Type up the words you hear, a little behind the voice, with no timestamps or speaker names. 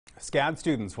SCAD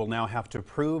students will now have to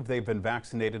prove they've been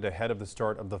vaccinated ahead of the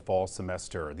start of the fall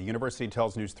semester. The university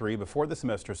tells News 3 before the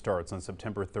semester starts on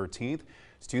September 13th,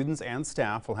 students and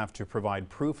staff will have to provide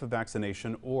proof of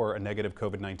vaccination or a negative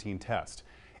COVID-19 test.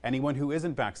 Anyone who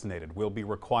isn't vaccinated will be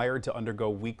required to undergo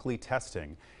weekly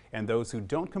testing, and those who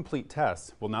don't complete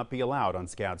tests will not be allowed on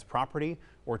SCAD's property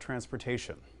or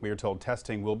transportation. We are told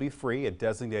testing will be free at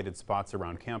designated spots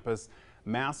around campus.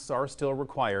 Masks are still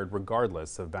required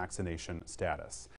regardless of vaccination status.